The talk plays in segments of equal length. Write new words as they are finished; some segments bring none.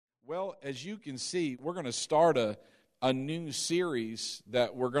Well, as you can see, we're going to start a new series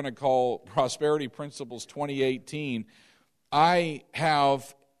that we're going to call Prosperity Principles 2018. I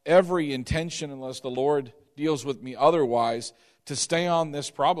have every intention, unless the Lord deals with me otherwise, to stay on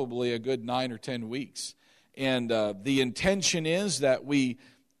this probably a good 9 or 10 weeks. And the intention is that we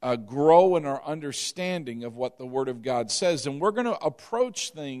grow in our understanding of what the Word of God says. And we're going to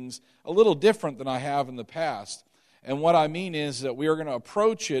approach things a little different than I have in the past. And what I mean is that we are going to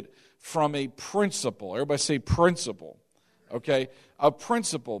approach it from a principle. Everybody say principle. Okay? A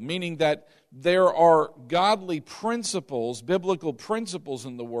principle, meaning that there are godly principles, biblical principles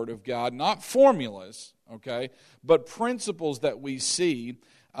in the Word of God, not formulas, okay, but principles that we see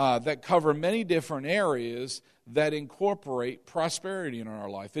that cover many different areas that incorporate prosperity in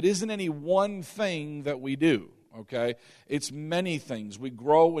our life. It isn't any one thing that we do, okay? It's many things. We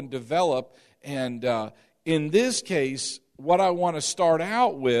grow and develop, and in this case, what I want to start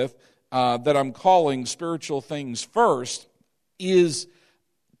out with, that I'm calling spiritual things first, is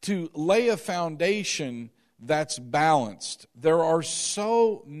to lay a foundation that's balanced. There are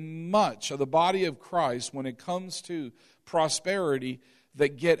so much of the body of Christ when it comes to prosperity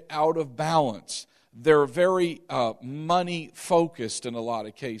that get out of balance. They're very money-focused in a lot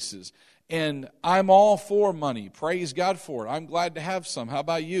of cases. And I'm all for money. Praise God for it. I'm glad to have some. How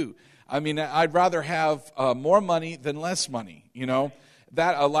about you? I mean, I'd rather have more money than less money, you know.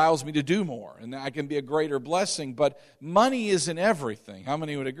 That allows me to do more, and I can be a greater blessing. But money isn't everything. How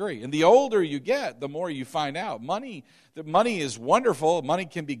many would agree? And the older you get, the more you find out. Money is wonderful. Money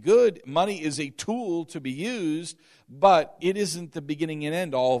can be good. Money is a tool to be used, but it isn't the beginning and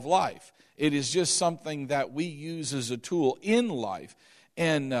end all of life. It is just something that we use as a tool in life.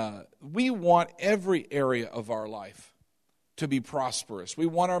 And we want every area of our life to be prosperous. We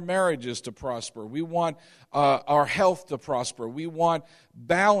want our marriages to prosper. We want our health to prosper. We want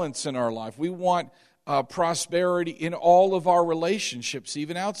balance in our life. We want prosperity in all of our relationships,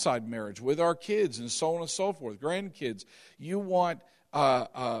 even outside marriage, with our kids and so on and so forth, grandkids. You want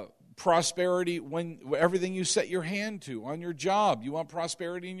prosperity when everything you set your hand to on your job. You want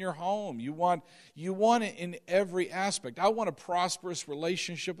prosperity in your home. You want it in every aspect. I want a prosperous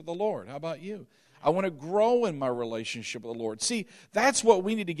relationship with the Lord. How about you? I want to grow in my relationship with the Lord. See, that's what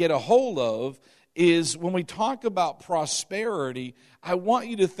we need to get a hold of, is when we talk about prosperity, I want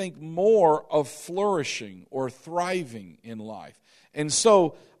you to think more of flourishing or thriving in life. And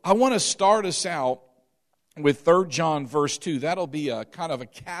so I want to start us out with 3 John verse 2. That'll be a kind of a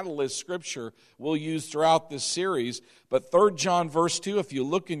catalyst scripture we'll use throughout this series. But 3 John verse 2, if you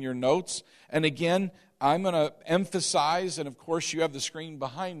look in your notes, and again, I'm going to emphasize, and of course you have the screen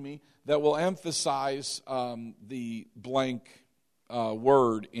behind me, that will emphasize the blank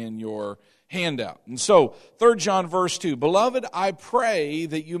word in your handout. And so, 3 John verse 2, Beloved, I pray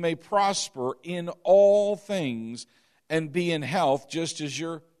that you may prosper in all things and be in health, just as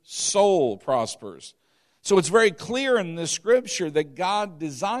your soul prospers. So it's very clear in this scripture that God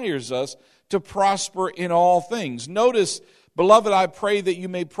desires us to prosper in all things. Notice, Beloved, I pray that you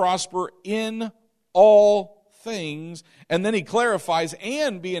may prosper in all things, and then he clarifies,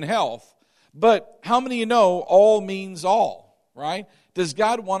 and be in health. But how many of you know all means all, right? Does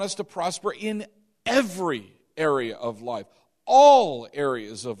God want us to prosper in every area of life? All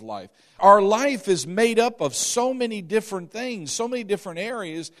areas of life. Our life is made up of so many different things, so many different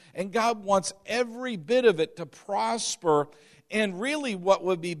areas, and God wants every bit of it to prosper. And really what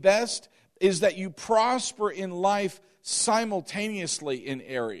would be best is that you prosper in life simultaneously in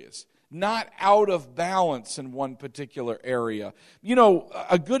areas, not out of balance in one particular area. You know,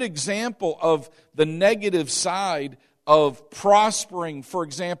 a good example of the negative side of prospering, for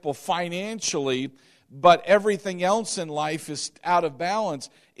example, financially, but everything else in life is out of balance,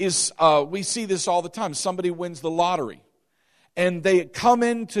 is we see this all the time. Somebody wins the lottery, and they come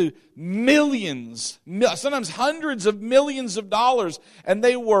into millions, sometimes hundreds of millions of dollars, and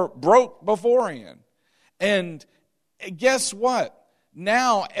they were broke beforehand. And guess what?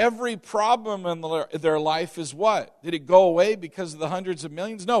 Now every problem in their life is what? Did it go away because of the hundreds of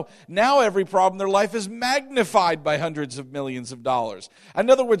millions? No. Now every problem in their life is magnified by hundreds of millions of dollars. In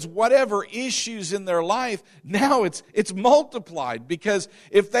other words, whatever issues in their life, now it's multiplied, because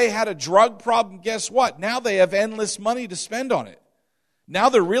if they had a drug problem, guess what? Now they have endless money to spend on it. Now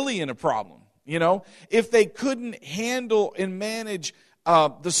they're really in a problem, you know? If they couldn't handle and manage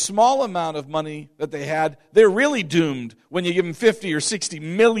the small amount of money that they had, they're really doomed when you give them $50 or $60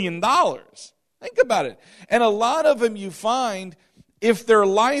 million. Think about it. And a lot of them, you find, if their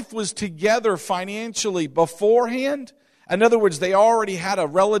life was together financially beforehand, in other words, they already had a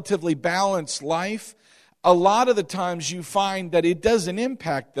relatively balanced life, a lot of the times you find that it doesn't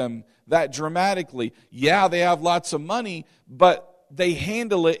impact them that dramatically. Yeah, they have lots of money, but they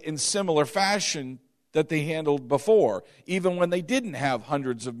handle it in similar fashion that they handled before, even when they didn't have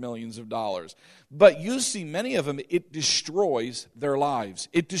hundreds of millions of dollars. But you see many of them, it destroys their lives.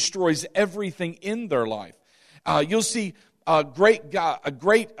 It destroys everything in their life. You'll see great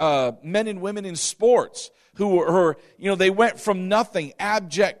men and women in sports who are, they went from nothing,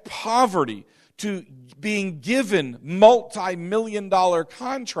 abject poverty, to being given multi-million-dollar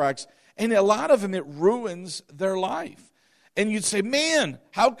contracts, and a lot of them, it ruins their life. And you'd say, man,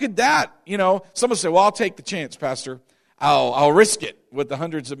 how could that? Someone say, well, I'll take the chance, Pastor. I'll risk it with the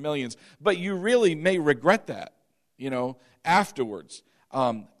hundreds of millions. But you really may regret that, afterwards.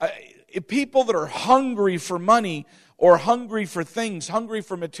 People that are hungry for money or hungry for things, hungry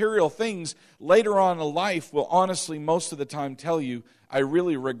for material things, later on in life will honestly most of the time tell you, I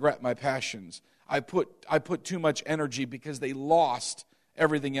really regret my passions. I put too much energy because they lost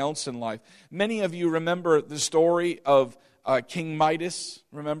everything else in life. Many of you remember the story of King Midas,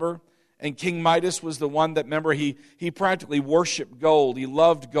 remember? And King Midas was the one that, remember, he practically worshipped gold. He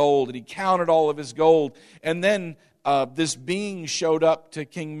loved gold, and he counted all of his gold. And then this being showed up to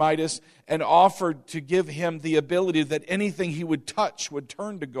King Midas and offered to give him the ability that anything he would touch would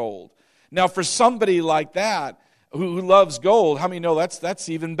turn to gold. Now, for somebody like that who loves gold, how many know that's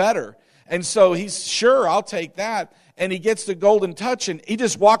even better? And so he's, sure, I'll take that. And he gets the golden touch, and he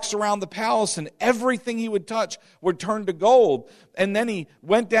just walks around the palace, and everything he would touch would turn to gold. And then he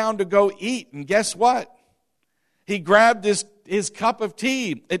went down to go eat, and guess what? He grabbed his cup of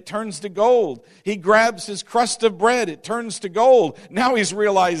tea, it turns to gold. He grabs his crust of bread, it turns to gold. Now he's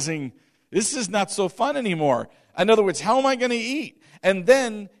realizing, this is not so fun anymore. In other words, how am I going to eat? And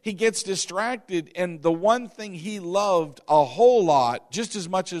then he gets distracted, and the one thing he loved a whole lot, just as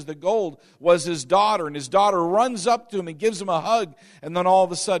much as the gold, was his daughter. And his daughter runs up to him and gives him a hug, and then all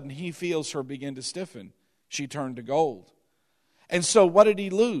of a sudden he feels her begin to stiffen. She turned to gold. And so what did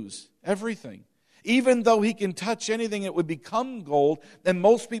he lose? Everything. Even though he can touch anything, it would become gold, and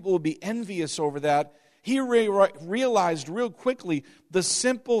most people would be envious over that. He realized real quickly the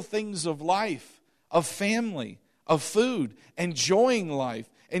simple things of life, of family, of food, enjoying life,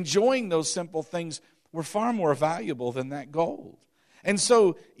 enjoying those simple things were far more valuable than that gold. And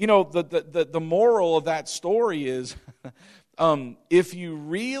so, the moral of that story is, if you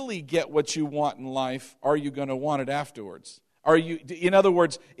really get what you want in life, are you going to want it afterwards? In other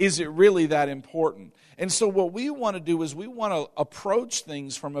words, is it really that important? And so what we want to do is we want to approach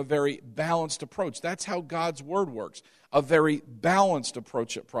things from a very balanced approach. That's how God's Word works, a very balanced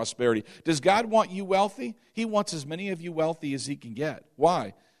approach at prosperity. Does God want you wealthy? He wants as many of you wealthy as He can get.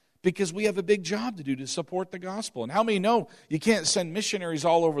 Why? Because we have a big job to do to support the gospel. And how many know you can't send missionaries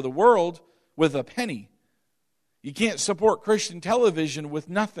all over the world with a penny? You can't support Christian television with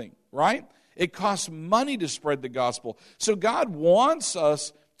nothing, right? It costs money to spread the gospel. So God wants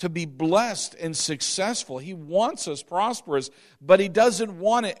us to be blessed and successful. He wants us prosperous, but He doesn't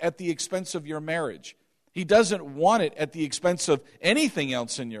want it at the expense of your marriage. He doesn't want it at the expense of anything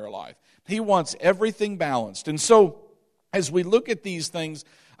else in your life. He wants everything balanced. And so, as we look at these things,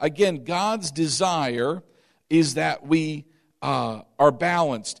 again, God's desire is that we are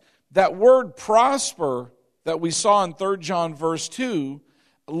balanced. That word prosper that we saw in 3 John verse 2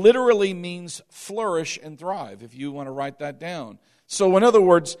 literally means flourish and thrive, if you want to write that down. So in other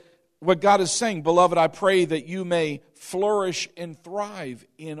words, what God is saying, beloved, I pray that you may flourish and thrive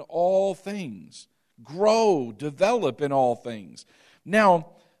in all things. Grow, develop in all things. Now,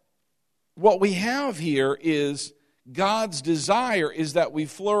 what we have here is God's desire is that we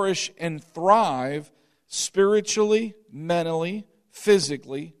flourish and thrive spiritually, mentally,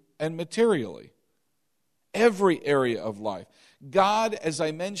 physically, and materially. Every area of life. God, as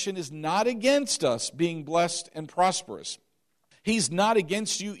I mentioned, is not against us being blessed and prosperous. He's not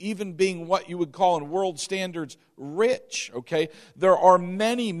against you even being what you would call in world standards rich, okay? There are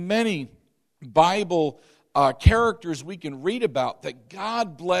many, many Bible characters we can read about that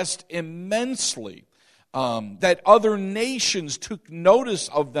God blessed immensely, that other nations took notice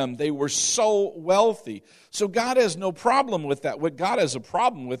of them. They were so wealthy. So God has no problem with that. What God has a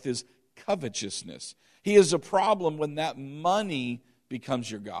problem with is covetousness. He has a problem when that money becomes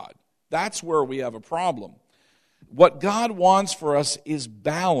your God. That's where we have a problem. What God wants for us is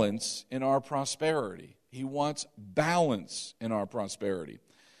balance in our prosperity. He wants balance in our prosperity.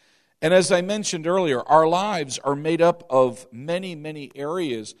 And as I mentioned earlier, our lives are made up of many, many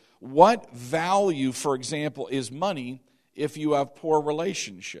areas. What value, for example, is money if you have poor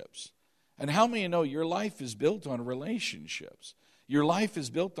relationships? And how many know your life is built on relationships? Your life is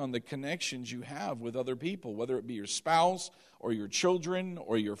built on the connections you have with other people, whether it be your spouse or your children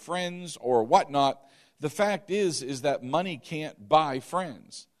or your friends or whatnot. The fact is that money can't buy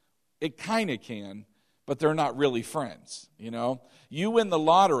friends. It kind of can, but they're not really friends, you know. You win the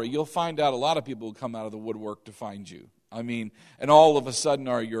lottery, you'll find out a lot of people will come out of the woodwork to find you. I mean, and all of a sudden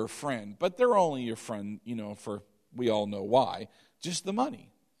are your friend. But they're only your friend, you know, for we all know why. Just the money.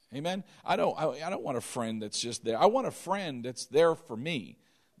 Amen? I don't want a friend that's just there. I want a friend that's there for me.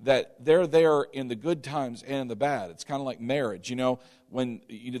 That they're there in the good times and the bad. It's kind of like marriage. You know, when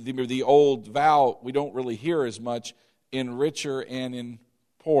the old vow, we don't really hear as much in richer and in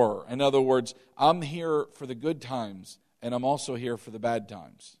poorer. In other words, I'm here for the good times, and I'm also here for the bad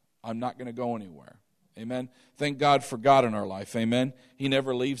times. I'm not going to go anywhere. Amen? Thank God for God in our life. Amen? He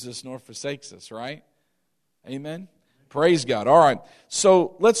never leaves us nor forsakes us, right? Amen? Praise God. All right.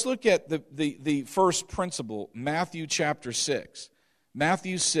 So let's look at the first principle, Matthew chapter 6.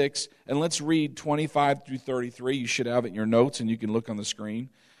 Matthew 6, and let's read 25 through 33. You should have it in your notes, and you can look on the screen.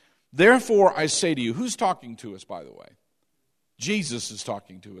 Therefore, I say to you, who's talking to us, by the way? Jesus is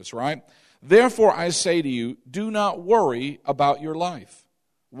talking to us, right? Therefore, I say to you, do not worry about your life,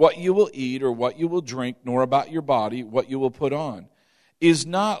 what you will eat or what you will drink, nor about your body, what you will put on. Is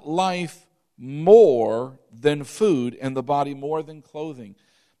not life more than food, and the body more than clothing?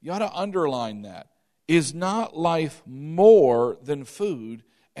 You ought to underline that. Is not life more than food,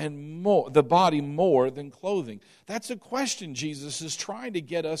 and the body more than clothing? That's a question Jesus is trying to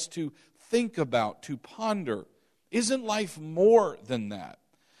get us to think about, to ponder. Isn't life more than that?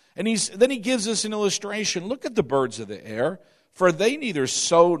 And then he gives us an illustration. Look at the birds of the air, for they neither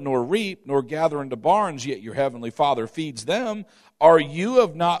sow nor reap nor gather into barns, yet your heavenly Father feeds them. Are you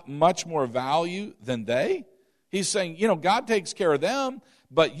of not much more value than they? He's saying, you know, God takes care of them,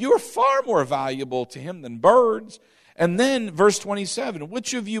 but you're far more valuable to him than birds. And then verse 27,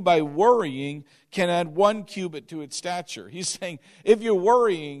 which of you by worrying can add 1 cubit to its stature? He's saying, if you're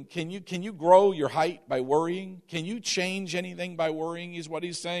worrying, can you grow your height by worrying? Can you change anything by worrying, is what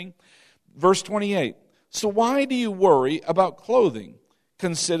he's saying. Verse 28, so why do you worry about clothing?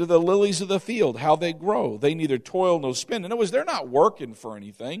 Consider the lilies of the field, how they grow. They neither toil nor spin. In other words, they're not working for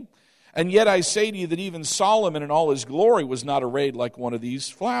anything. And yet I say to you that even Solomon in all his glory was not arrayed like one of these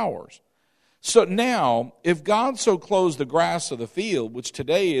flowers. So now, if God so clothes the grass of the field, which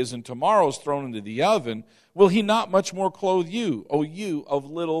today is and tomorrow is thrown into the oven, will he not much more clothe you, O you of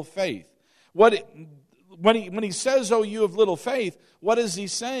little faith? When he says, O you of little faith, what is he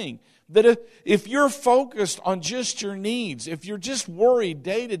saying? That if you're focused on just your needs, if you're just worried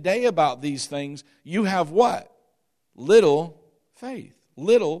day to day about these things, you have what? Little faith.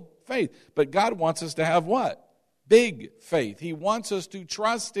 Little faith. But God wants us to have what? Big faith. He wants us to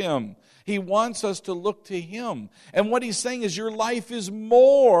trust him. He wants us to look to him. And what he's saying is your life is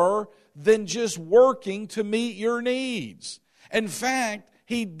more than just working to meet your needs. In fact,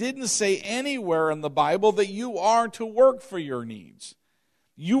 he didn't say anywhere in the Bible that you are to work for your needs.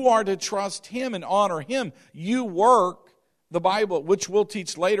 You are to trust him and honor him. You work, the Bible, which we'll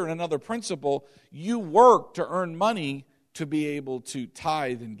teach later in another principle, you work to earn money to be able to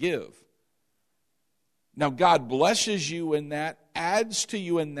tithe and give. Now, God blesses you in that, adds to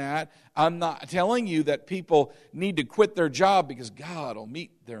you in that. I'm not telling you that people need to quit their job because God will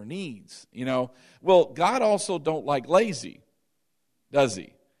meet their needs. You know, well, God also don't like lazy, does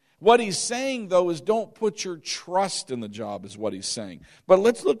he? What he's saying, though, is don't put your trust in the job, is what he's saying. But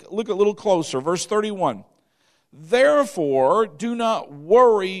let's look a little closer. Verse 31. Therefore, do not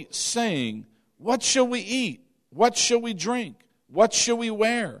worry, saying, what shall we eat? What shall we drink? What shall we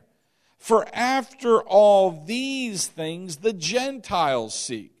wear? For after all these things the Gentiles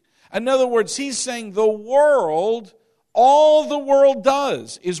seek. In other words, he's saying the world, all the world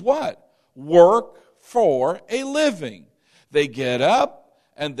does is what? Work for a living. They get up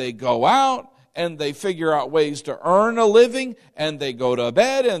and they go out and they figure out ways to earn a living, and they go to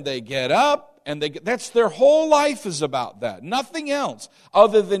bed and they get up and that's their whole life is about that. Nothing else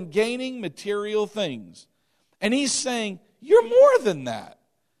other than gaining material things. And he's saying, you're more than that.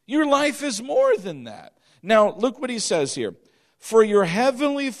 Your life is more than that. Now, look what he says here. For your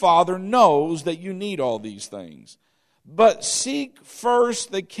heavenly Father knows that you need all these things. But seek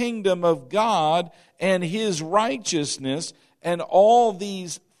first the kingdom of God and his righteousness, and all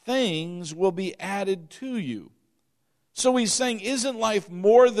these things will be added to you. So he's saying, isn't life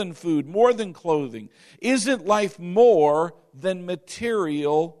more than food, more than clothing? Isn't life more than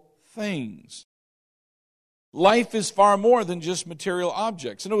material things? Life is far more than just material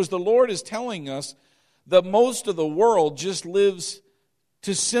objects. In other words, the Lord is telling us that most of the world just lives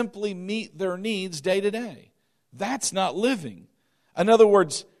to simply meet their needs day to day. That's not living. In other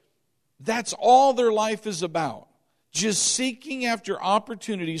words, that's all their life is about. Just seeking after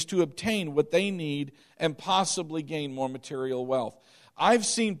opportunities to obtain what they need and possibly gain more material wealth. I've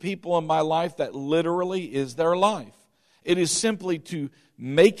seen people in my life that literally is their life. It is simply to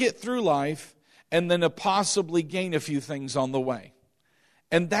make it through life and then to possibly gain a few things on the way.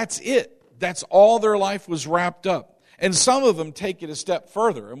 And that's it. That's all their life was wrapped up. And some of them take it a step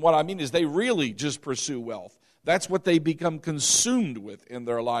further. And what I mean is they really just pursue wealth. That's what they become consumed with in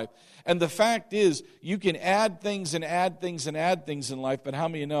their life. And the fact is, you can add things and add things and add things in life, but how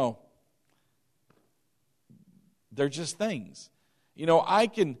many know? They're just things. You know,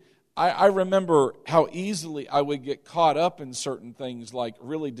 I remember how easily I would get caught up in certain things, like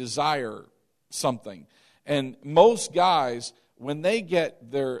really desire something. And most guys, when they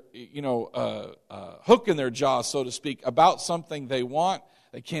get their, hook in their jaw, so to speak, about something they want,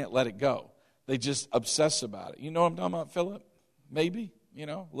 they can't let it go. They just obsess about it. You know what I'm talking about, Philip? Maybe,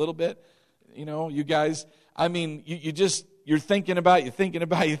 a little bit. You guys, I mean, you're thinking about it,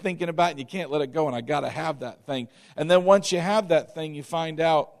 and you can't let it go, and I got to have that thing. And then once you have that thing, you find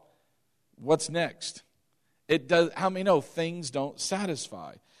out what's next. It does. How many know things don't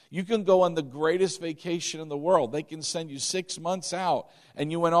satisfy? You can go on the greatest vacation in the world. They can send you 6 months out,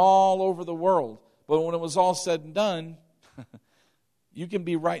 and you went all over the world. But when it was all said and done, you can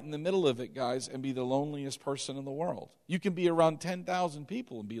be right in the middle of it, guys, and be the loneliest person in the world. You can be around 10,000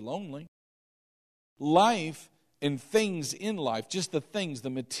 people and be lonely. Life and things in life, just the things, the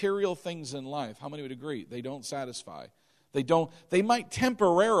material things in life, how many would agree? They don't satisfy. They might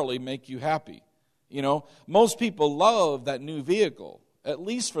temporarily make you happy. Most people love that new vehicle, at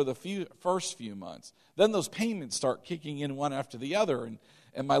least for the first few months. Then those payments start kicking in one after the other,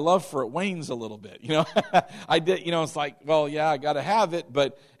 and my love for it wanes a little bit. It's like, well, yeah, I got to have it,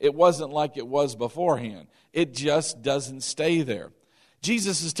 but it wasn't like it was beforehand. It just doesn't stay there.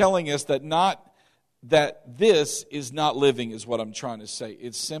 Jesus is telling us that this is not living, is what I'm trying to say.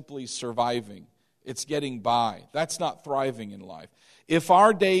 It's simply surviving. It's getting by. That's not thriving in life. If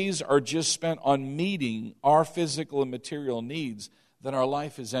our days are just spent on meeting our physical and material needs, then our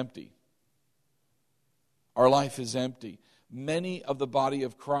life is empty. Our life is empty. Many of the body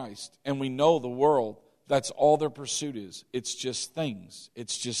of Christ, and we know the world, that's all their pursuit is. It's just things.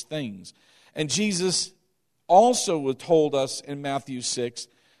 It's just things. And Jesus also told us in Matthew 6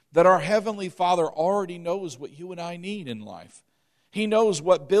 that our Heavenly Father already knows what you and I need in life. He knows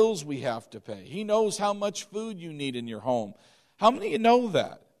what bills we have to pay. He knows how much food you need in your home. How many of you know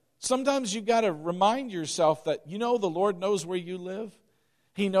that? Sometimes you've got to remind yourself that, the Lord knows where you live.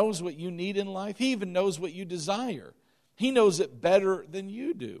 He knows what you need in life. He even knows what you desire. He knows it better than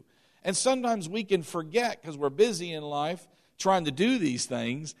you do. And sometimes we can forget because we're busy in life trying to do these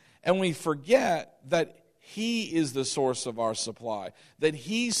things, and we forget that He is the source of our supply, that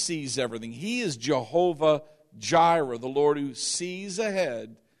He sees everything. He is Jehovah Jireh, the Lord who sees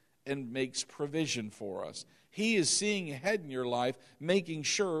ahead and makes provision for us. He is seeing ahead in your life, making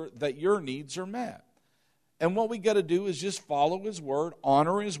sure that your needs are met. And what we got to do is just follow His Word,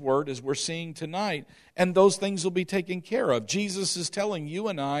 honor His Word as we're seeing tonight, and those things will be taken care of. Jesus is telling you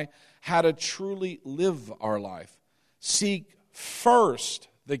and I how to truly live our life. Seek first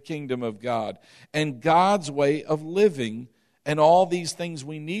the kingdom of God and God's way of living, and all these things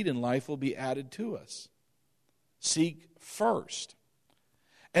we need in life will be added to us. Seek first.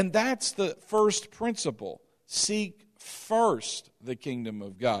 And that's the first principle. Seek first the kingdom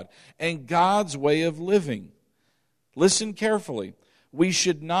of God and God's way of living. Listen carefully. We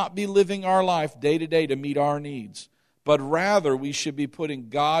should not be living our life day to day to meet our needs, but rather we should be putting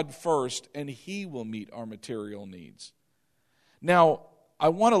God first, and He will meet our material needs. Now, I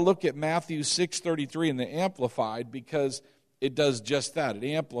want to look at Matthew 6:33 in the Amplified because it does just that. It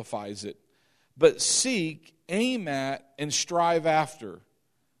amplifies it. But seek, aim at, and strive after.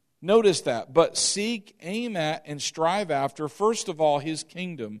 Notice that. But seek, aim at, and strive after, first of all, His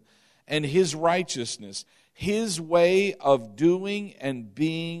kingdom and His righteousness, His way of doing and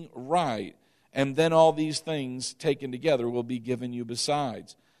being right. And then all these things taken together will be given you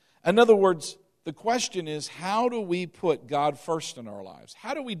besides. In other words, the question is, how do we put God first in our lives?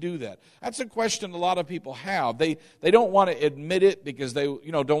 How do we do that? That's a question a lot of people have. They don't want to admit it because they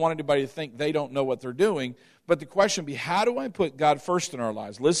don't want anybody to think they don't know what they're doing. But the question would be, how do I put God first in our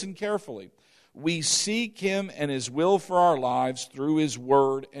lives? Listen carefully. We seek Him and His will for our lives through His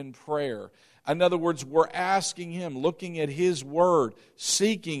Word and prayer. In other words, we're asking Him, looking at His Word,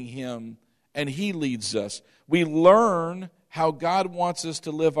 seeking Him, and He leads us. We learn how God wants us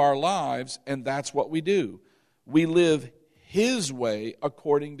to live our lives, and that's what we do. We live His way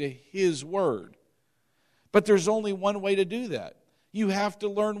according to His Word. But there's only one way to do that. You have to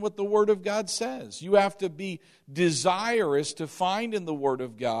learn what the Word of God says. You have to be desirous to find in the Word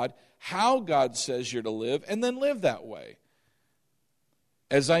of God how God says you're to live, and then live that way.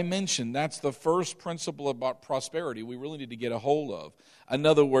 As I mentioned, that's the first principle about prosperity we really need to get a hold of. In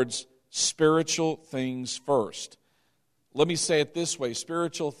other words, spiritual things first. Let me say it this way,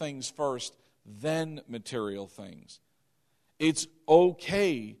 spiritual things first, then material things. It's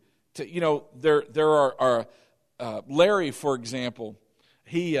okay to, there are Larry, for example,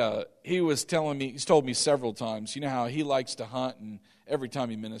 he was telling me, he's told me several times, you know how he likes to hunt, and every time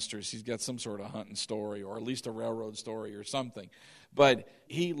he ministers, he's got some sort of hunting story, or at least a railroad story or something. But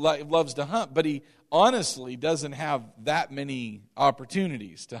he loves to hunt, but he honestly doesn't have that many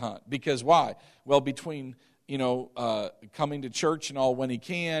opportunities to hunt. Because why? Well, between coming to church and all when he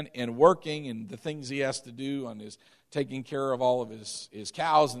can, and working and the things he has to do on his taking care of all of his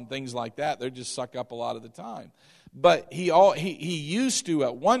cows and things like that, they just suck up a lot of the time. But he used to,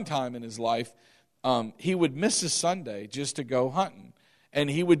 at one time in his life, he would miss a Sunday just to go hunting. And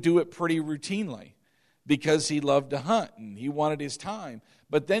he would do it pretty routinely because he loved to hunt and he wanted his time.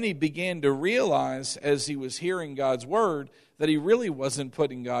 But then he began to realize, as he was hearing God's word, that he really wasn't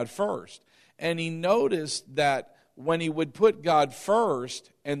putting God first. And he noticed that when he would put God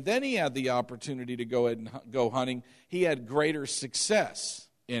first, and then he had the opportunity to go ahead and go hunting, he had greater success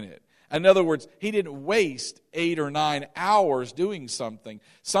in it. In other words, he didn't waste 8 or 9 hours doing something.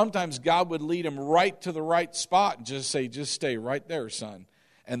 Sometimes God would lead him right to the right spot and just say, just stay right there, son.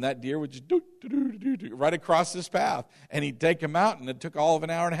 And that deer would just do right across this path. And he'd take him out, and it took all of an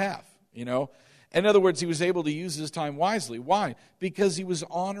hour and a half, In other words, he was able to use his time wisely. Why? Because he was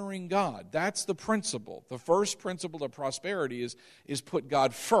honoring God. That's the principle. The first principle of prosperity is put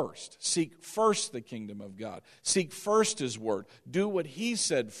God first. Seek first the kingdom of God. Seek first His word. Do what He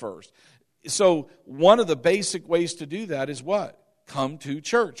said first. So one of the basic ways to do that is what? Come to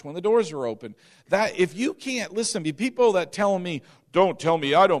church when the doors are open. That if you can't, listen to me, people that tell me, don't tell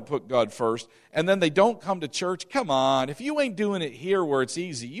me I don't put God first, and then they don't come to church, come on. If you ain't doing it here where it's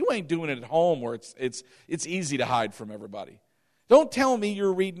easy, you ain't doing it at home where it's easy to hide from everybody. Don't tell me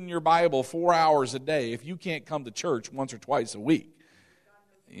you're reading your Bible 4 hours a day if you can't come to church once or twice a week.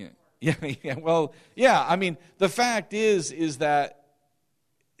 Yeah. I mean, the fact is that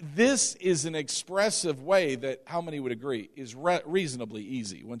this is an expressive way that, how many would agree, is reasonably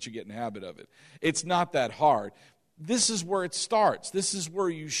easy once you get in the habit of it. It's not that hard. This is where it starts. This is where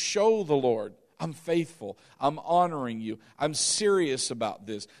you show the Lord, I'm faithful, I'm honoring you, I'm serious about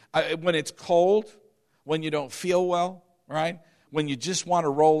this. When it's cold, when you don't feel well, right? When you just want to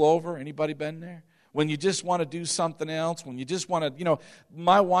roll over, anybody been there? When you just want to do something else, when you just want to,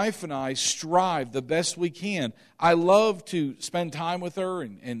 my wife and I strive the best we can. I love to spend time with her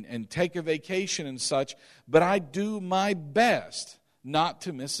and take a vacation and such, but I do my best not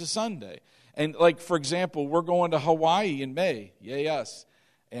to miss a Sunday. And like, for example, we're going to Hawaii in May. Yay, us.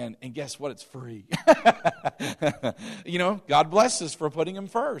 And guess what? It's free. God bless us for putting Him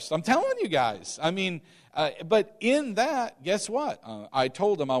first. I'm telling you guys. I mean, but in that, guess what? I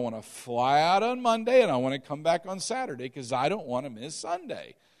told Him I want to fly out on Monday and I want to come back on Saturday because I don't want to miss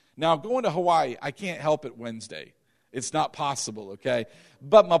Sunday. Now, going to Hawaii, I can't help it Wednesday. It's not possible, okay?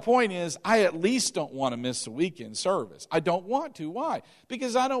 But my point is, I at least don't want to miss a weekend service. I don't want to. Why?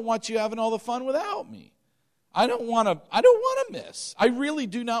 Because I don't want you having all the fun without me. I don't want to miss. I really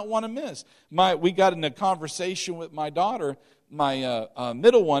do not want to miss. We got in a conversation with my daughter, my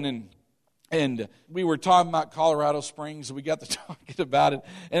middle one, and we were talking about Colorado Springs. We got to talking about it,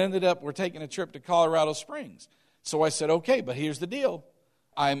 and ended up we're taking a trip to Colorado Springs. So I said, okay, but here's the deal: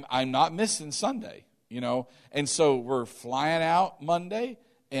 I'm not missing Sunday, And so we're flying out Monday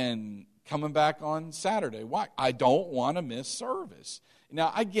and coming back on Saturday. Why? I don't want to miss service.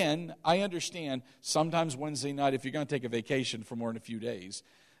 Now, again, I understand sometimes Wednesday night, if you're going to take a vacation for more than a few days,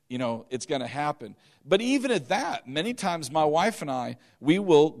 it's going to happen. But even at that, many times my wife and I, we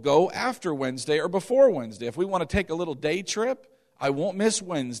will go after Wednesday or before Wednesday. If we want to take a little day trip, I won't miss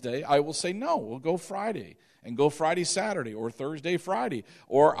Wednesday. I will say, no, we'll go Friday and go Friday, Saturday, or Thursday, Friday,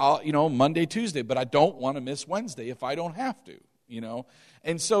 or Monday, Tuesday. But I don't want to miss Wednesday if I don't have to,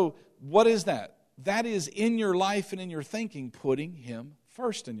 And so what is that? That is in your life and in your thinking, putting Him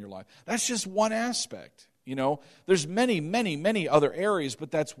first in your life. That's just one aspect. There's many, many, many other areas,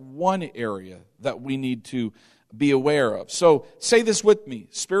 but that's one area that we need to be aware of. So say this with me: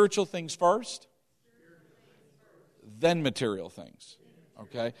 spiritual things first, then material things.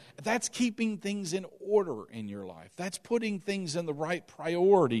 Okay? That's keeping things in order in your life. That's putting things in the right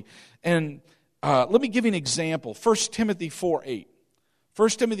priority. And let me give you an example. 1 Timothy 4:8. 1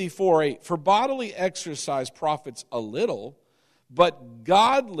 Timothy 4:8. For bodily exercise profits a little, but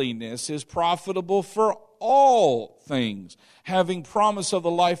godliness is profitable for all things, having promise of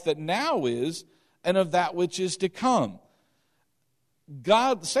the life that now is and of that which is to come.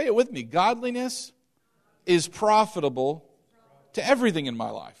 God, say it with me, godliness is profitable to everything in my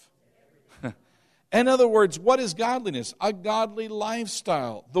life. In other words, what is godliness? A godly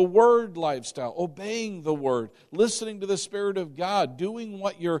lifestyle, the Word lifestyle, obeying the Word, listening to the Spirit of God, doing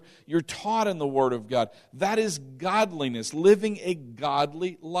what you're taught in the Word of God. That is godliness, living a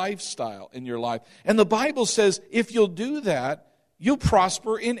godly lifestyle in your life. And the Bible says if you'll do that, you'll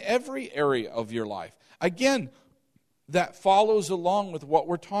prosper in every area of your life. Again, that follows along with what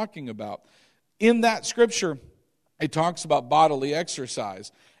we're talking about. In that scripture, it talks about bodily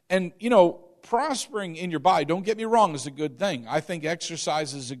exercise. And, prospering in your body, don't get me wrong, is a good thing. I think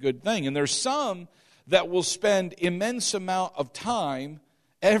exercise is a good thing. And there's some that will spend immense amount of time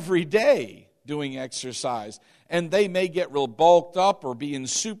every day doing exercise. And they may get real bulked up or be in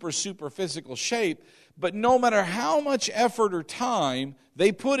super physical shape. But no matter how much effort or time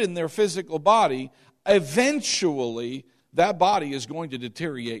they put in their physical body, eventually that body is going to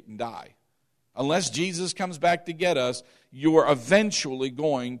deteriorate and die. Unless Jesus comes back to get us, you are eventually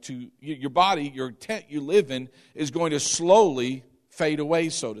going to, your body, your tent you live in, is going to slowly fade away,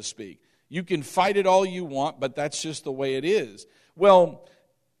 so to speak. You can fight it all you want, but that's just the way it is. Well,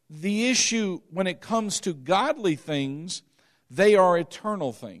 the issue when it comes to godly things, they are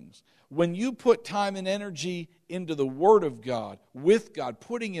eternal things. When you put time and energy into the Word of God, with God,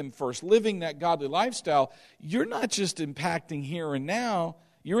 putting Him first, living that godly lifestyle, you're not just impacting here and now,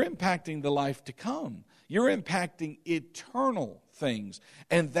 you're impacting the life to come. You're impacting eternal things.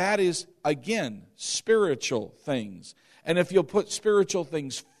 And that is, again, spiritual things. And if you'll put spiritual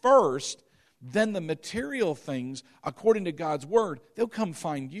things first, then the material things, according to God's Word, they'll come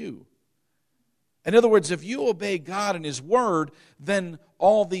find you. In other words, if you obey God and His Word, then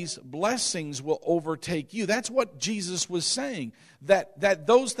all these blessings will overtake you. That's what Jesus was saying, that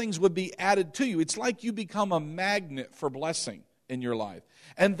those things would be added to you. It's like you become a magnet for blessing in your life.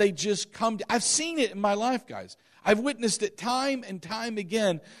 And they just come. I've seen it in my life, guys. I've witnessed it time and time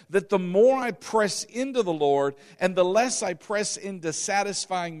again, that the more I press into the Lord and the less I press into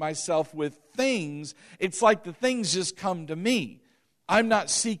satisfying myself with things, it's like the things just come to me. I'm not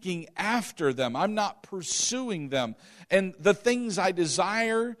seeking after them. I'm not pursuing them. And the things I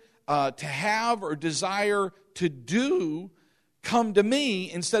desire to have or desire to do come to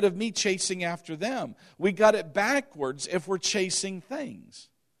me instead of me chasing after them. We got it backwards if we're chasing things.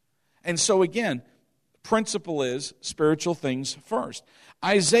 And so again, principle is spiritual things first.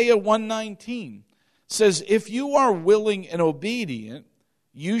 Isaiah 1:19 says, if you are willing and obedient,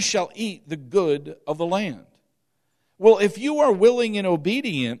 you shall eat the good of the land. Well, if you are willing and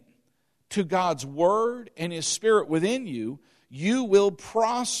obedient to God's Word and His Spirit within you, you will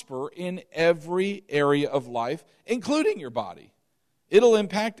prosper in every area of life, including your body. It'll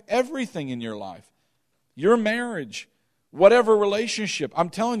impact everything in your life. Your marriage, whatever relationship. I'm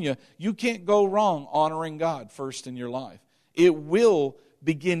telling you, you can't go wrong honoring God first in your life. It will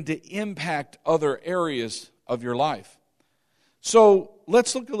begin to impact other areas of your life. So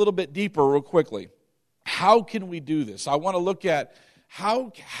let's look a little bit deeper real quickly. How can we do this? I want to look at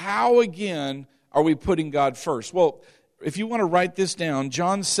how again are we putting God first? Well, if you want to write this down,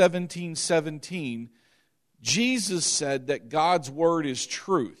 John 17:17, Jesus said that God's Word is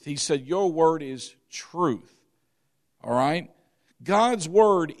truth. He said, your Word is truth. All right? God's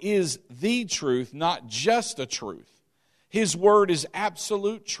Word is the truth, not just a truth. His Word is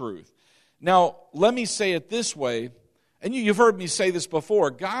absolute truth. Now, let me say it this way, and you've heard me say this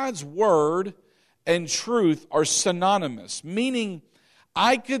before. God's Word and truth are synonymous, meaning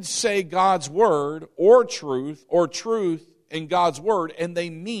I could say God's Word or truth in God's Word, and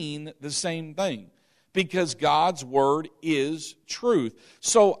they mean the same thing, because God's Word is truth.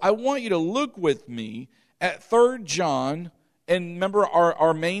 So I want you to look with me at 3 John, and remember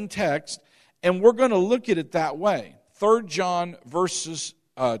our main text, and we're going to look at it that way. 3 John verses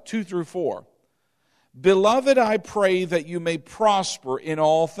 2 through 4. Beloved, I pray that you may prosper in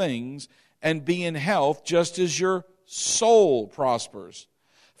all things and be in health just as your soul prospers.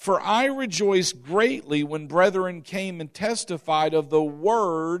 For I rejoiced greatly when brethren came and testified of the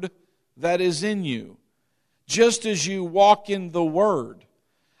word that is in you, just as you walk in the word.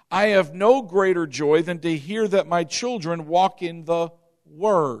 I have no greater joy than to hear that my children walk in the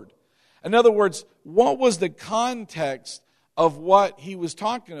word. In other words, what was the context of what he was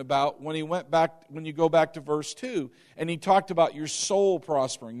talking about when you go back to verse 2, and he talked about your soul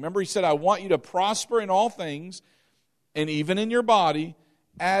prospering. Remember, he said, I want you to prosper in all things, and even in your body,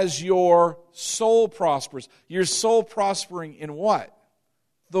 as your soul prospers. Your soul prospering in what?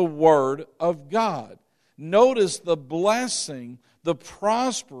 The Word of God. Notice the blessing, the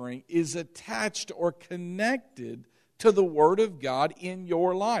prospering is attached or connected to the Word of God in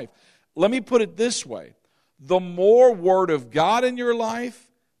your life. Let me put it this way. The more Word of God in your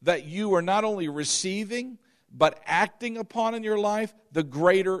life that you are not only receiving, but acting upon in your life, the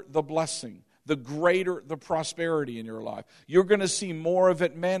greater the blessing, the greater the prosperity in your life. You're going to see more of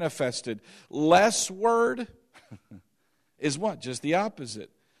it manifested. Less Word is what? Just the opposite.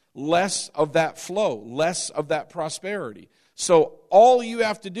 Less of that flow, less of that prosperity. So all you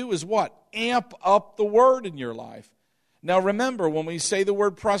have to do is what? Amp up the Word in your life. Now remember, when we say the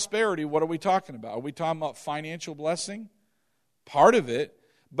word prosperity, what are we talking about? Are we talking about financial blessing? Part of it.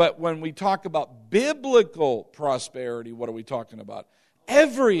 But when we talk about biblical prosperity, what are we talking about?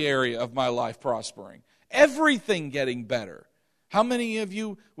 Every area of my life prospering. Everything getting better. How many of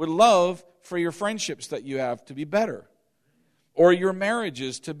you would love for your friendships that you have to be better? Or your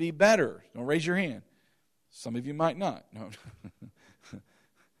marriages to be better? Don't raise your hand. Some of you might not. No.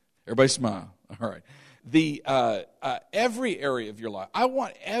 Everybody smile. All right. Every area of your life. I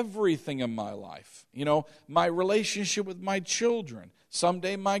want everything in my life. You know, my relationship with my children,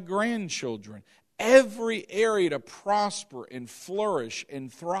 someday my grandchildren. Every area to prosper and flourish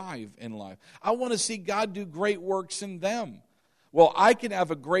and thrive in life. I want to see God do great works in them. Well, I can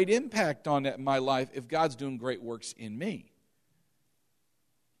have a great impact on that in my life if God's doing great works in me.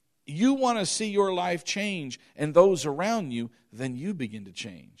 You want to see your life change and those around you, then you begin to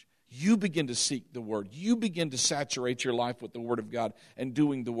change. You begin to seek the Word. You begin to saturate your life with the Word of God and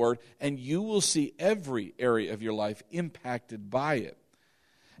doing the Word, and you will see every area of your life impacted by it.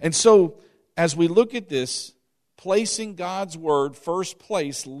 And so, as we look at this, placing God's Word first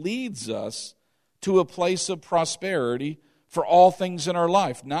place leads us to a place of prosperity for all things in our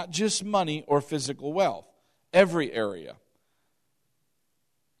life, not just money or physical wealth, every area.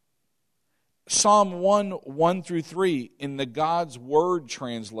 Psalm 1:1-3 in the God's Word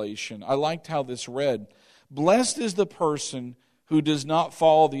translation, I liked how this read. Blessed is the person who does not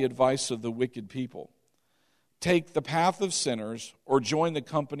follow the advice of the wicked people, take the path of sinners, or join the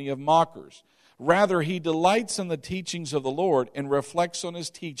company of mockers. Rather, he delights in the teachings of the Lord and reflects on his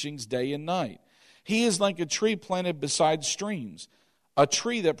teachings day and night. He is like a tree planted beside streams, a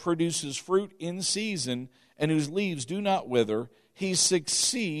tree that produces fruit in season and whose leaves do not wither. He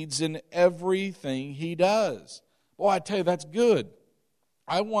succeeds in everything he does. Boy, I tell you, that's good.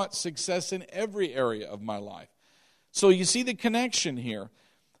 I want success in every area of my life. So you see the connection here.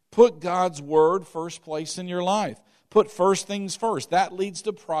 Put God's Word first place in your life. Put first things first. That leads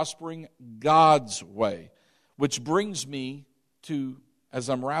to prospering God's way. Which brings me to, as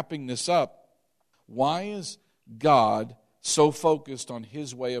I'm wrapping this up, why is God so focused on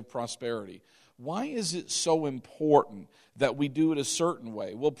His way of prosperity? Why is it so important that we do it a certain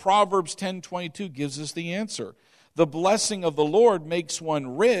way? Well, Proverbs 10:22 gives us the answer. The blessing of the Lord makes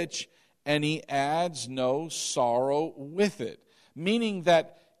one rich, and He adds no sorrow with it. Meaning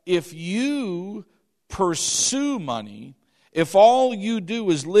that if you pursue money, if all you do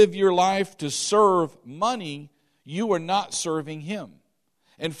is live your life to serve money, you are not serving Him.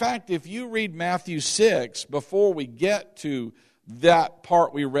 In fact, if you read Matthew 6, before we get to that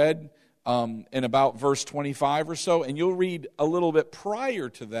part we read, in about verse 25 or so, and you'll read a little bit prior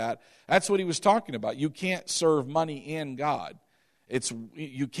to that, that's what he was talking about. You can't serve money and God.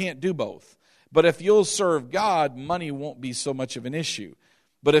 You can't do both. But if you'll serve God, money won't be so much of an issue.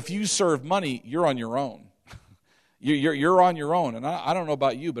 But if you serve money, you're on your own. You're on your own. And I don't know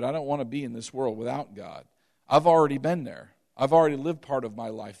about you, but I don't want to be in this world without God. I've already been there. I've already lived part of my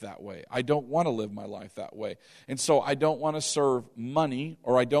life that way. I don't want to live my life that way. And so I don't want to serve money,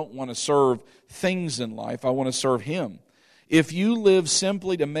 or I don't want to serve things in life. I want to serve Him. If you live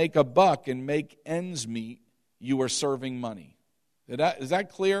simply to make a buck and make ends meet, you are serving money. Is that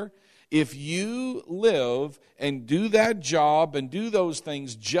clear? If you live and do that job and do those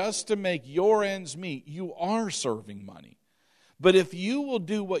things just to make your ends meet, you are serving money. But if you will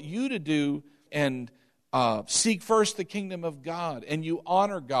do what you to do and seek first the kingdom of God, and you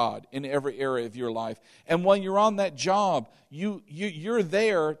honor God in every area of your life. And when you're on that job, you're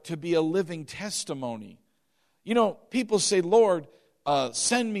there to be a living testimony. You know, people say, Lord,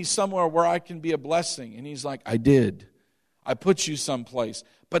 send me somewhere where I can be a blessing. And He's like, I did. I put you someplace.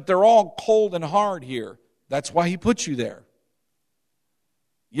 But they're all cold and hard here. That's why He put you there.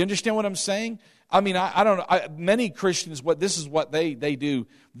 You understand what I'm saying? I mean, I don't know. Many Christians, this is what they do.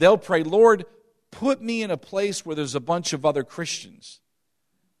 They'll pray, Lord, put me in a place where there's a bunch of other Christians.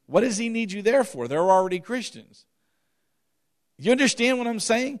 What does He need you there for? They're already Christians. You understand what I'm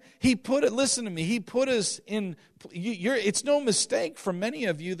saying? Listen to me, He put us in, it's no mistake for many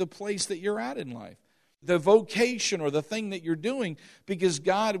of you the place that you're at in life. The vocation or the thing that you're doing, because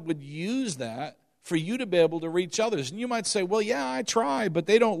God would use that for you to be able to reach others. And you might say, well, yeah, I try, but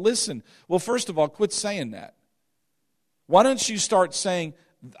they don't listen. Well, first of all, quit saying that. Why don't you start saying,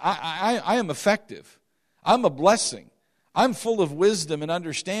 I am effective. I'm a blessing. I'm full of wisdom and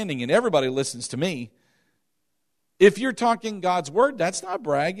understanding, and everybody listens to me. If you're talking God's word, that's not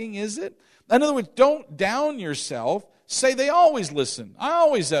bragging, is it? In other words, don't down yourself. Say they always listen. I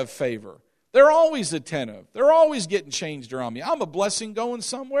always have favor. They're always attentive. They're always getting changed around me. I'm a blessing going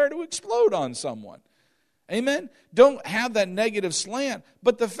somewhere to explode on someone. Amen? Don't have that negative slant.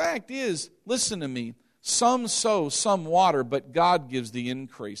 But the fact is, listen to me, some sow, some water, but God gives the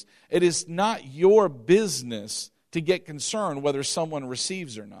increase. It is not your business to get concerned whether someone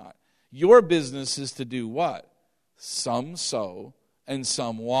receives or not. Your business is to do what? Some sow and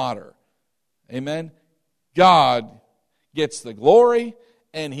some water. Amen? God gets the glory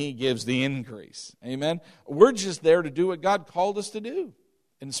and He gives the increase. Amen? We're just there to do what God called us to do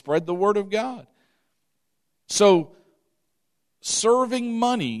and spread the word of God. So, serving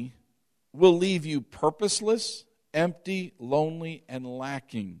money will leave you purposeless, empty, lonely, and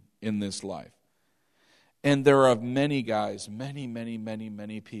lacking in this life. And there are many guys,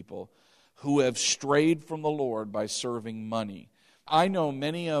 many people who have strayed from the Lord by serving money. I know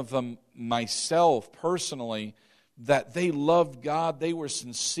many of them myself personally, that they loved God, they were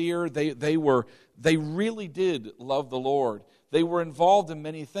sincere, they really did love the Lord. They were involved in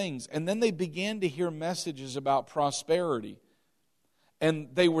many things. And then they began to hear messages about prosperity. And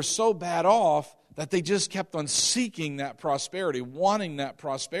they were so bad off that they just kept on seeking that prosperity, wanting that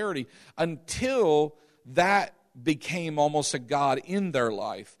prosperity, until that became almost a God in their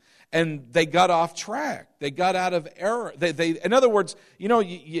life. And they got off track. They got out of error. In other words,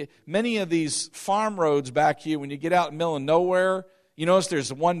 many of these farm roads back here, when you get out in the middle of nowhere, you notice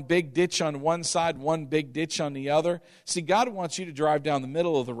there's one big ditch on one side, one big ditch on the other. See, God wants you to drive down the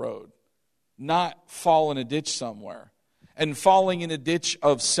middle of the road, not fall in a ditch somewhere. And falling in a ditch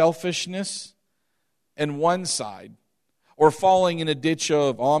of selfishness on one side, or falling in a ditch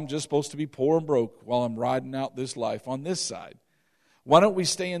of, I'm just supposed to be poor and broke while I'm riding out this life on this side. Why don't we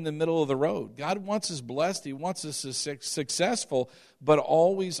stay in the middle of the road? God wants us blessed. He wants us successful, but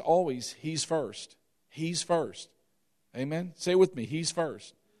always, He's first. He's first. Amen? Say it with me, He's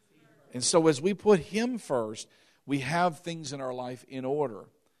first. And so as we put Him first, we have things in our life in order.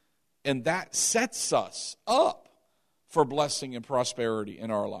 And that sets us up for blessing and prosperity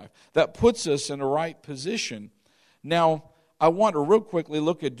in our life. That puts us in the right position. Now, I want to real quickly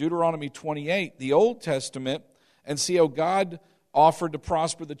look at Deuteronomy 28, the Old Testament, and see how God offered to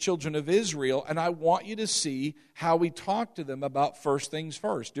prosper the children of Israel, and I want you to see how He talked to them about first things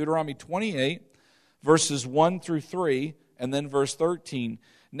first. Deuteronomy 28, verses 1 through 3, and then verse 13.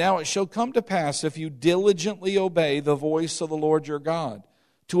 Now it shall come to pass, if you diligently obey the voice of the Lord your God,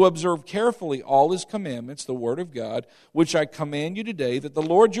 to observe carefully all His commandments, the word of God, which I command you today, that the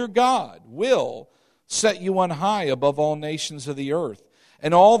Lord your God will set you on high above all nations of the earth.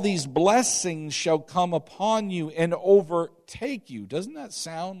 And all these blessings shall come upon you and overtake you. Doesn't that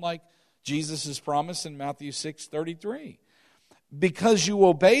sound like Jesus' promise in Matthew 6:33? Because you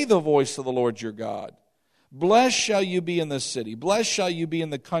obey the voice of the Lord your God. Blessed shall you be in the city. Blessed shall you be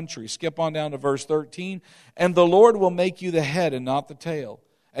in the country. Skip on down to verse 13. And the Lord will make you the head and not the tail.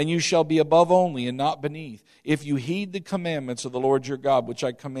 And you shall be above only and not beneath, if you heed the commandments of the Lord your God, which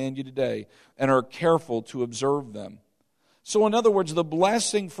I command you today, and are careful to observe them. So in other words, the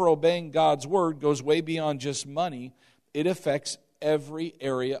blessing for obeying God's word goes way beyond just money. It affects every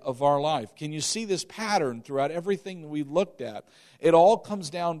area of our life. Can you see this pattern throughout everything that we looked at? It all comes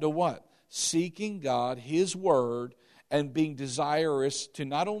down to what? Seeking God, His word, and being desirous to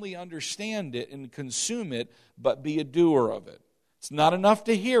not only understand it and consume it, but be a doer of it. It's not enough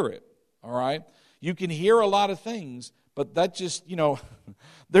to hear it, all right? You can hear a lot of things, but that just,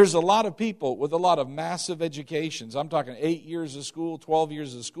 there's a lot of people with a lot of massive educations. I'm talking 8 years of school, 12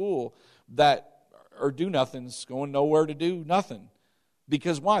 years of school, that are do-nothings, going nowhere to do nothing.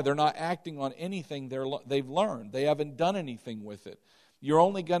 Because why? They're not acting on anything they've learned. They haven't done anything with it. You're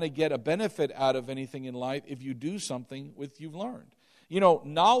only going to get a benefit out of anything in life if you do something with you've learned.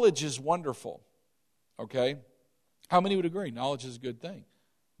 Knowledge is wonderful, okay? How many would agree? Knowledge is a good thing.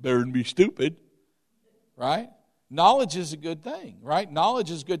 Better than be stupid, right? Knowledge is a good thing, right?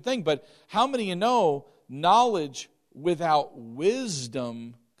 Knowledge is a good thing, but how many of you know knowledge without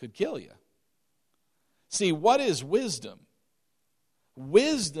wisdom could kill you? See, what is wisdom?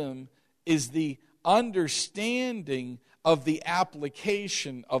 Wisdom is the understanding of the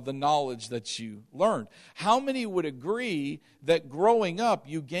application of the knowledge that you learned. How many would agree that growing up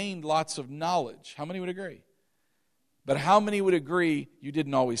you gained lots of knowledge? How many would agree? But how many would agree you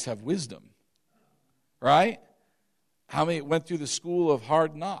didn't always have wisdom? Right? How many went through the school of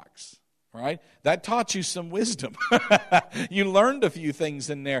hard knocks? Right? That taught you some wisdom. You learned a few things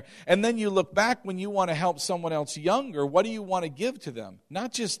in there. And then you look back when you want to help someone else younger, what do you want to give to them?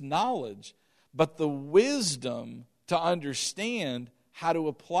 Not just knowledge, but the wisdom to understand how to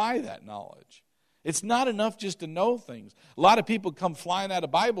apply that knowledge. It's not enough just to know things. A lot of people come flying out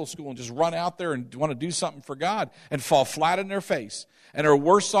of Bible school and just run out there and want to do something for God and fall flat on their face and are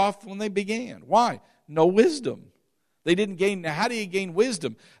worse off when they began. Why? No wisdom. They didn't gain. How do you gain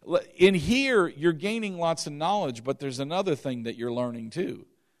wisdom? In here, you're gaining lots of knowledge, but there's another thing that you're learning too.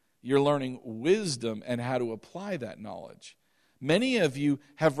 You're learning wisdom and how to apply that knowledge. Many of you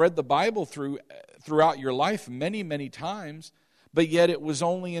have read the Bible throughout your life many, many times, but yet it was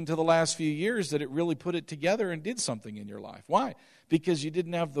only into the last few years that it really put it together and did something in your life. Why? Because you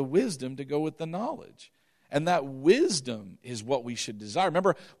didn't have the wisdom to go with the knowledge. And that wisdom is what we should desire.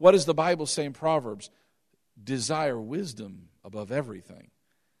 Remember, what does the Bible say in Proverbs? Desire wisdom above everything.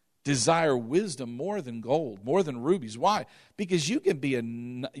 Desire wisdom more than gold, more than rubies. Why? Because you can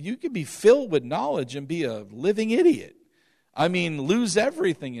be filled with knowledge and be a living idiot. I mean, lose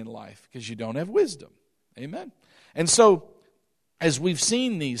everything in life because you don't have wisdom. Amen. And so, as we've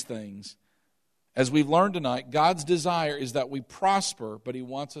seen these things, as we've learned tonight, God's desire is that we prosper, but He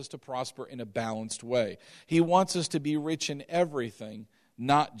wants us to prosper in a balanced way. He wants us to be rich in everything,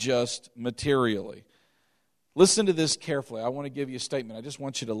 not just materially. Listen to this carefully. I want to give you a statement. I just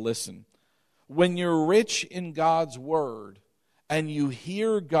want you to listen. When you're rich in God's Word and you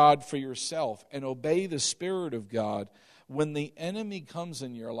hear God for yourself and obey the Spirit of God, when the enemy comes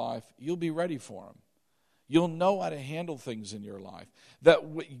in your life, you'll be ready for him. You'll know how to handle things in your life.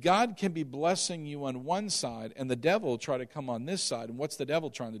 That God can be blessing you on one side and the devil will try to come on this side. And what's the devil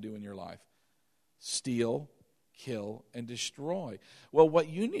trying to do in your life? Steal, kill, and destroy. Well, what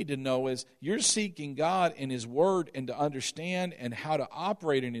you need to know is you're seeking God in His Word and to understand and how to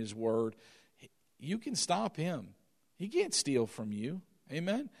operate in His Word. You can stop him. He can't steal from you.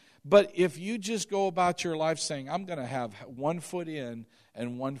 Amen? But if you just go about your life saying, I'm going to have 1 foot in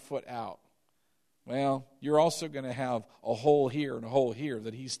and 1 foot out, well, you're also going to have a hole here and a hole here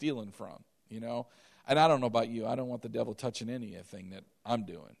that he's stealing from, you know. And I don't know about you. I don't want the devil touching anything that I'm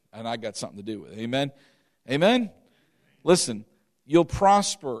doing. And I got something to do with it. Amen? Amen? Listen, you'll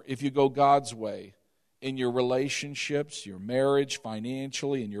prosper if you go God's way in your relationships, your marriage,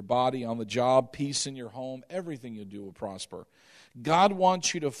 financially, in your body, on the job, peace in your home. Everything you do will prosper. God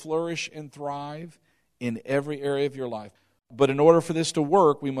wants you to flourish and thrive in every area of your life. But in order for this to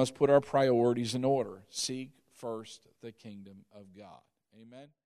work, we must put our priorities in order. Seek first the kingdom of God. Amen?